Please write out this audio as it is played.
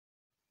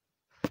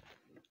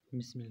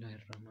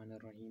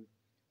Bismillahirrahmanirrahim.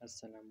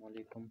 Assalamu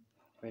alaikum.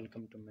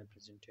 Welcome to my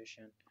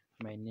presentation.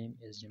 My name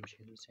is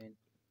Jamshed Hussain,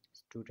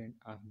 student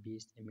of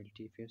BS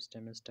MLT 5th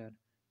semester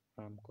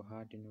from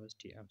Kohat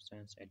University of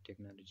Science and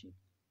Technology.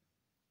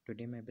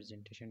 Today my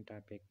presentation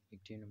topic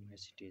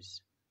Actinomycetes.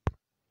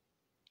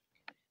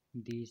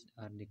 These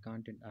are the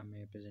content of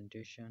my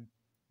presentation,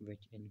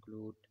 which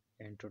include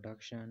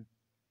introduction,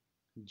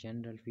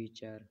 general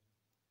feature,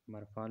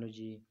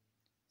 morphology,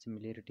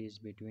 similarities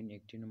between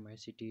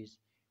Actinomycetes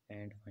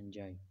and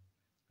fungi,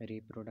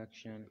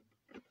 reproduction,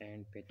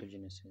 and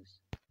pathogenesis.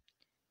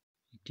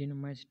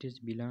 Actinomycetes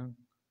belong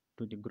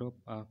to the group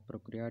of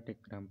prokaryotic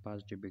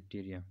gram-positive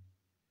bacteria.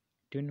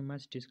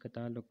 Actinomycetes का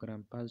ताल्लुक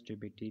ग्राम-पॉजिटिव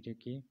bacteria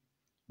के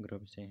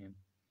group से है।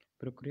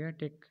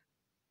 Prokaryotic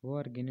वो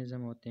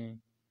organism होते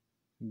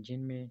हैं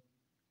जिनमें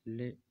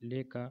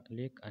lake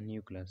a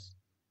nucleus,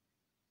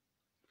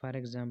 for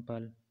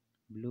example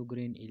blue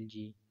green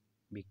algae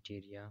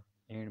bacteria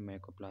and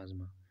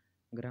mycoplasma.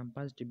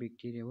 ग्राम-पॉजिटिव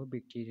bacteria वो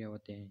बैक्टीरिया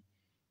होते हैं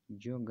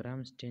जो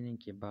ग्राम स्टेनिंग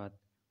के बाद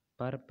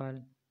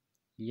पर्पल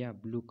या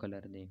ब्लू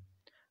कलर दें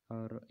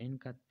और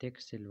इनका थिक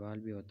सेल वॉल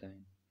भी होता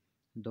है।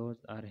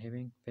 Those are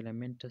having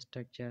filament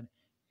structure,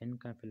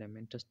 इनका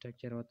फिलामेंट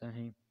स्ट्रक्चर होता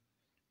है।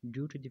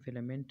 Due to the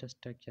filament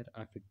structure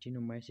of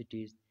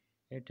actinomycetes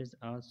it is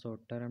also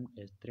termed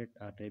as thread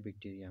artery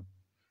bacteria.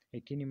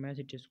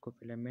 Actinomycetes को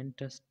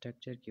फिलामेंट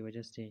स्ट्रक्चर की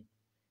वजह से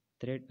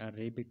थ्रेड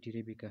आर्टरी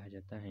बैक्टीरिया भी कहा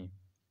जाता है।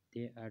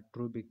 They are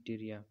true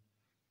bacteria,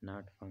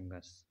 not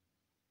fungus.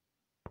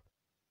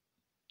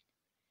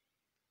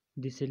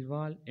 The cell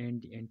wall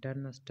and the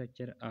internal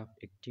structure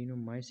of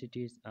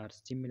actinomycetes are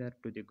similar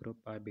to the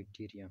group of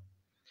bacteria.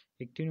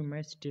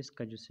 Actinomycetes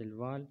का जो सेल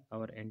वॉल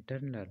और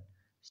इंटरनल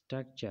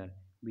स्ट्रक्चर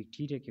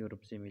बैक्टीरिया के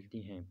group से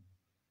मिलती हैं,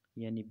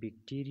 यानी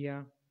बैक्टीरिया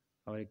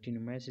और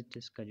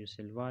एक्टिनोमाइसिट्स का जो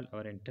सेल वॉल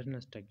और इंटरनल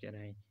स्ट्रक्चर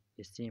है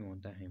ये सेम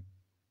होता है।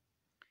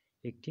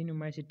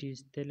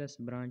 एक्टिनोमाइसिट्स thallus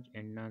branch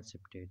and non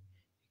septate.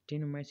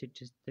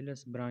 एक्टिनोमाइसिट्स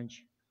thallus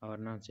branch और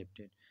नॉन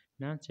सेप्टेड।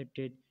 नॉन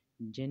सेप्टेड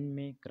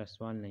जिनमें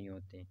क्रसवाल नहीं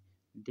होते,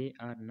 दे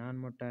आर नॉन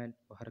मोटाइल,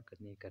 वो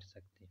हरकत नहीं कर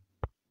सकते।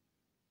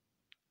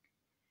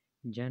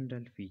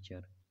 General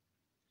feature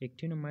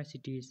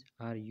actinomycetes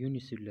are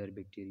unicellular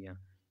bacteria.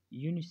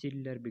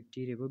 Unicellular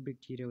bacteria वो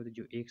बैक्टीरिया होते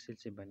जो एक सेल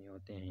से बने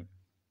होते हैं।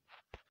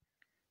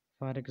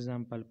 फॉर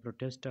एग्जांपल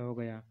प्रोटेस्टा हो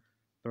गया,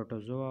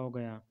 प्रोटोजोआ हो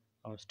गया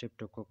और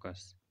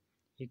Streptococcus.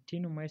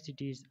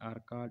 Actinomycetes are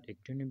called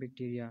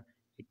actinobacteria.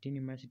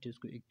 Actinomycetes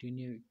को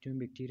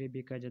एक्टिनोबैक्टीरिया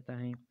भी कहा जाता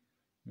है।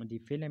 द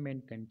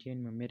फिलामेंट कंटेन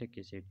मेमेरिक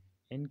एसिड,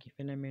 इनके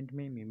फिलामेंट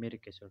में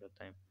मेमेरिक एसिड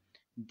होता है।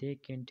 दे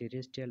कैन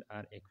टेरेस्ट्रियल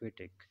और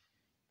एक्वेटिक।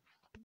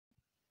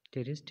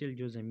 टेरेस्ट्रियल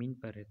जो ज़मीन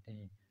पर रहते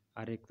हैं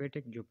और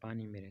एक्वेटिक जो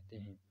पानी में रहते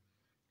हैं।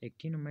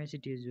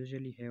 Actinomycetes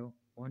usually have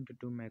 1 to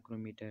 2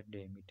 micrometer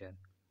diameter.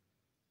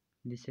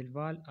 The cell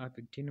wall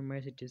of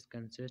actinomycetes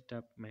consists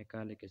of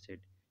मैकालिक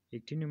acid.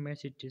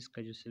 Actinomycetes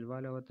का जो सेल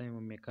वॉल होता है वो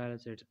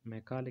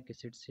मैकालिक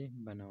एसिड से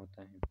बना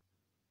होता है।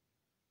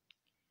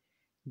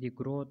 The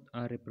growth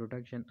or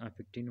reproduction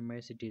of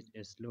actinomycetes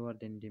is slower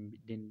than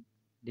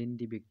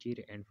the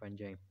bacteria and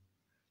fungi.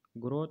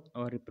 Growth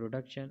और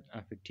reproduction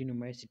of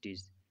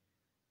actinomycetes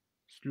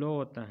स्लो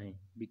होता है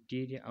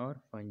बैक्टीरिया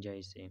और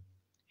फंजाई से।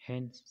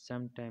 Hence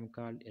sometimes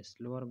called a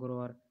slower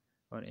grower,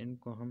 और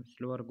इनको हम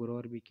slower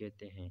grower भी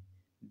कहते हैं।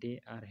 They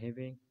are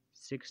having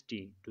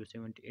 60 to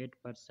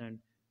 78%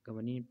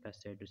 guanine plus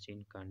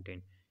cytosine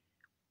content.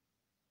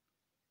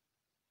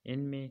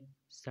 इनमें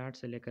 60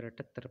 से लेकर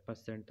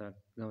 78%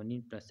 तक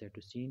guanine plus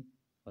cytosine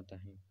होता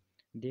है।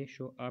 They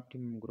show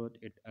optimum growth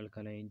at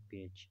alkaline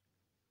pH.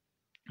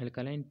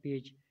 Alkaline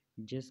pH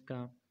जिसका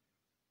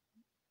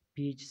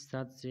pH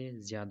 7 से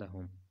ज़्यादा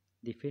हो।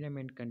 The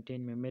filament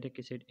contain memeric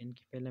acid,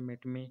 इनकी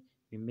फिलामेंट में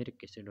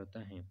memeric acid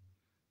होता है।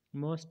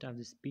 Most of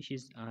the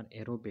species are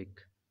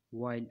aerobic,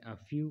 while a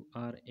few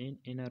are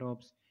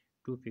anaerobes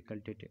to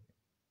facultative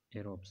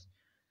aerobes.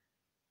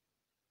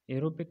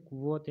 Aerobic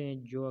वो होते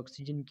हैं जो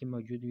ऑक्सीजन की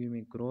मौजूदगी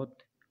में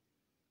ग्रोथ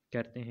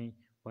करते हैं,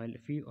 while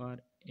few are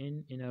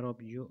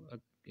anaerobe जो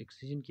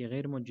ऑक्सीजन की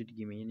गैर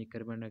मौजूदगी में यानी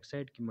कार्बन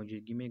डाइऑक्साइड की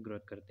मौजूदगी में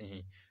ग्रोथ करते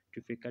हैं।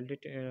 To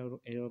facultative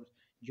aerobes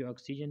जो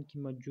ऑक्सीजन की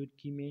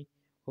मौजूदगी में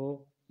हो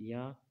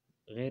या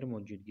गैर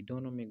मौजूदगी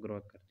दोनों में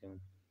ग्रोथ करते हो।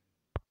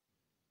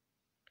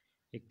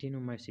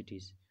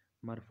 एक्टिनोमाइसिटीज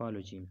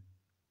मॉर्फोलॉजी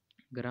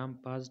ग्राम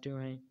पॉजिटिव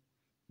हैं,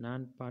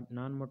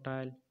 non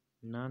motile,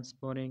 non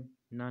sporing,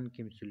 non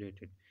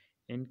capsulated,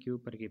 इनके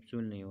ऊपर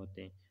कैप्सूल नहीं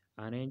होते।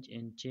 अरेंज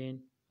इन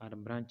चेन और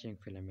branching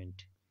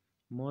filament.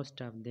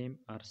 Most of them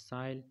are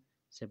soil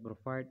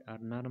saprophyte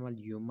और नॉर्मल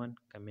ह्यूमन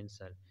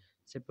कमेंसल।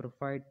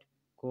 सेप्रोफाइट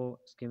को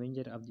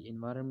स्कैवेंजर ऑफ द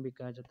एनवायरनमेंट भी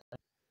कहा जाता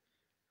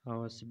है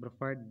और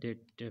saprophyte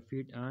that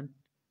feed on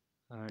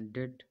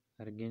dead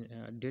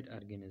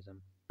organism.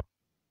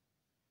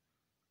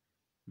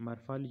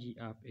 Morphology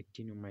of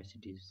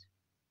Actinomycetes.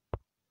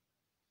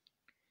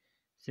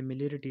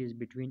 Similarities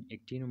between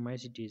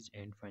Actinomycetes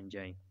and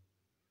fungi.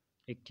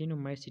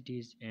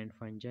 Actinomycetes and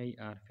fungi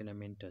are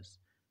filamentous.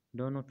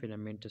 दोनों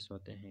filamentous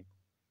होते हैं।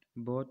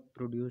 Both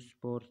produce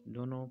spores,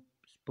 दोनों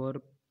स्पोर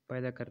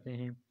पैदा करते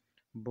हैं।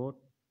 Both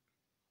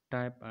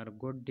type are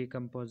good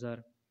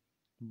decomposer.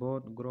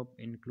 Both group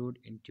include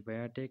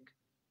antibiotic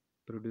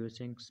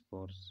producing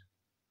spores.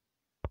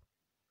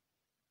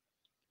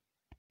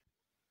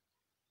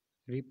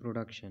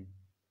 Reproduction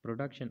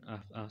production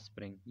of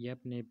offspring ये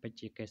अपने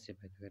बच्चे कैसे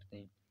पैदा करते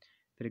हैं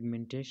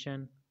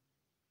Fragmentation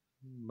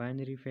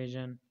binary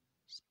fission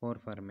spore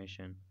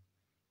formation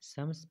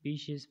some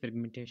species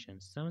fragmentation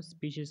some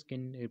species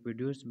can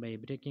reproduce by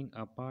breaking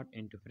apart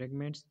into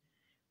fragments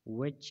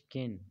which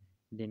can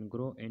then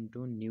grow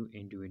into new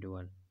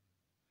individual.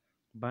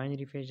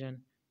 Binary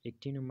fission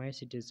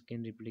actinomycetes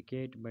can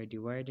replicate by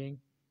dividing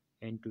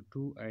into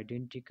two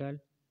identical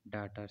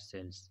daughter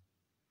cells.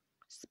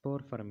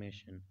 Spore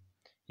formation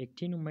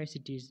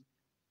actinomycetes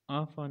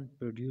often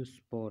produce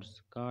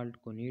spores called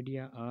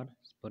conidia or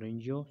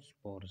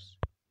sporangiospores.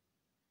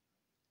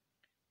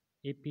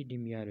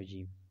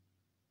 Epidemiology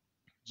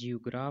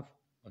geograph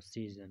और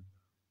season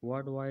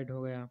worldwide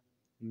हो गया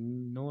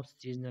no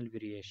seasonal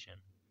variation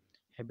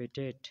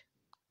habitat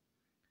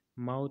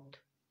mouth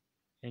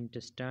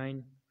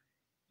intestine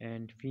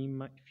and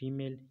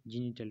female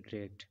genital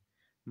tract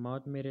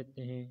mouth में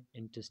रहते हैं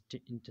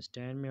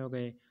intestine में हो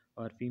गए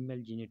और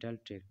फीमेल जीनिटल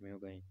ट्रैक्ट में हो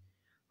गए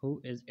who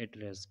is at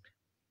risk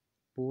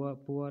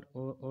poor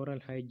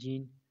oral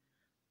hygiene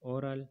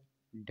oral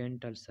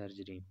dental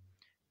surgery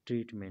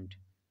treatment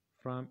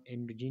from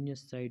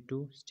endogenous site to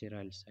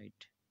sterile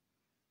site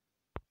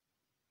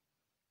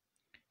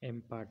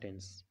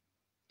importance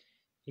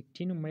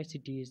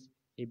actinomycetes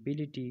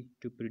ability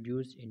to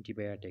produce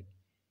antibiotic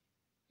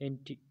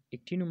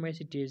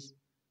actinomycetes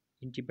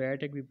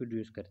antibiotic भी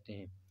प्रोड्यूस करते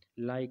हैं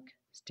like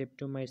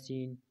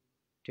streptomycin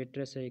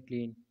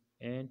tetracycline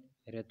and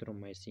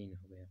erythromycin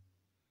हो गया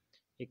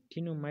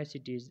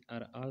actinomycetes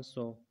are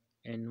also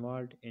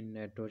involved in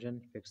nitrogen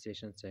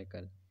fixation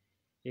cycle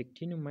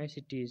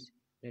actinomycetes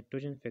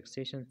nitrogen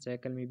fixation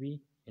cycle में भी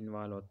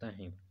involve होता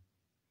है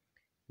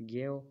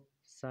give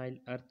soil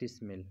earth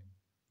smell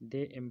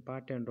they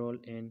important role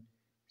in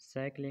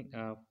cycling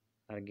of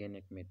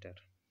organic matter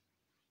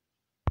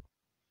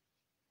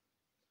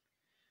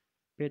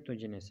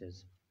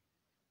pathogenesis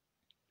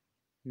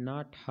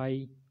not high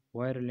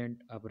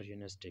virulent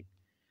opportunistic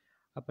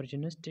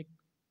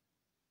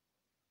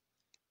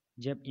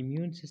जब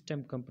immune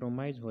system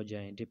compromise हो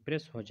जाए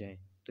depress हो जाए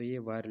तो ये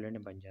वायरलेंट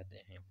बन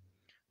जाते हैं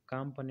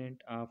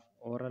कंपोनेंट ऑफ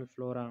ओरल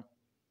फ्लोरा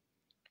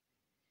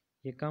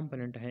ये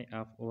कंपोनेंट है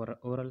ऑफ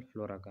ओरल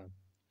फ्लोरा का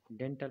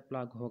डेंटल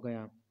प्लाग हो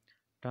गया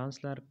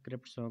ट्रांसलर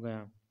क्रिप्ट्स हो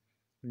गया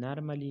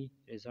normally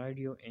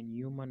residue in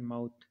human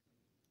mouth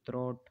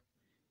throat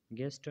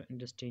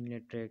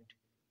gastrointestinal tract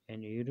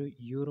and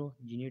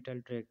urogenital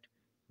tract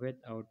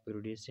without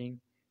producing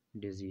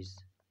disease.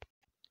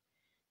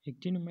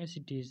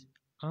 एक्टिनोमाइसिटीज़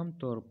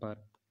आमतौर पर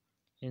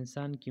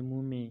इंसान के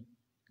मुंह में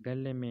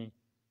गले में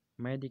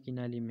मैदे की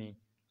नाली में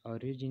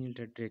और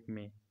यूरोजीनियल ट्रैक्ट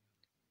में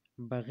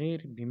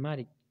बग़ैर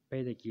बीमारी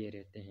पैदा किए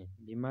रहते हैं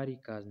बीमारी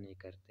काज नहीं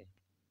करते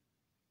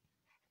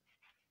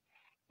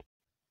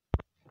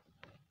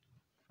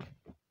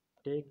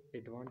take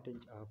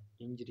advantage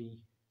of injury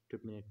to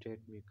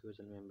penetrate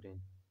mucosal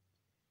membrane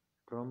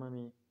trauma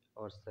में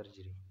और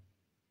surgery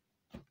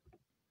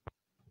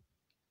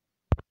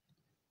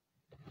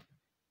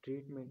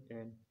treatment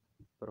and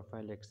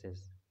prophylaxis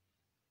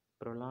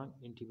prolonged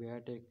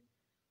antibiotic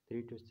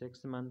 3 to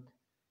 6 months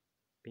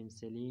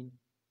penicillin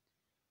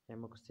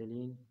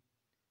amoxicillin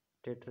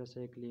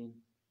tetracycline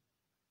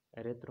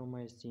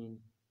erythromycin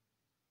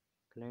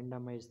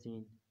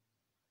clindamycin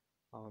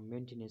or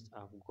maintenance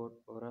of good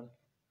oral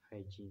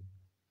hygiene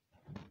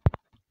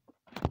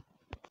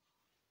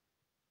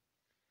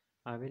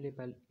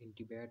available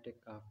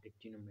antibiotic of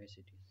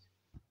actinomycetes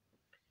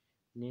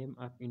name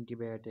of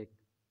antibiotic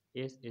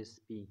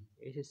SSP.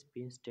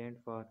 SSP stands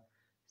for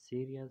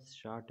Serious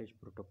Shortage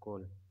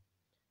Protocol.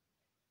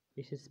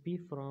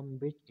 SSP from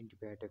which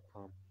antibiotic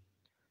form?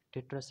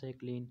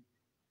 Tetracycline,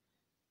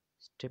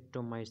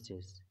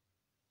 streptomyces,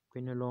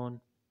 quinolone,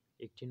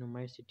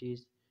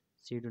 actinomycetes,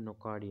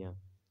 pseudonocardia,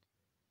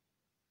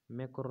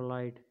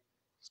 macrolide,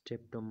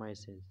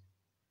 streptomyces,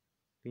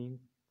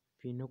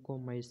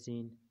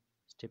 phenocomycin,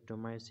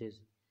 streptomyces,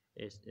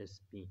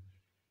 SSP.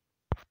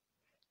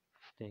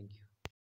 Thank you.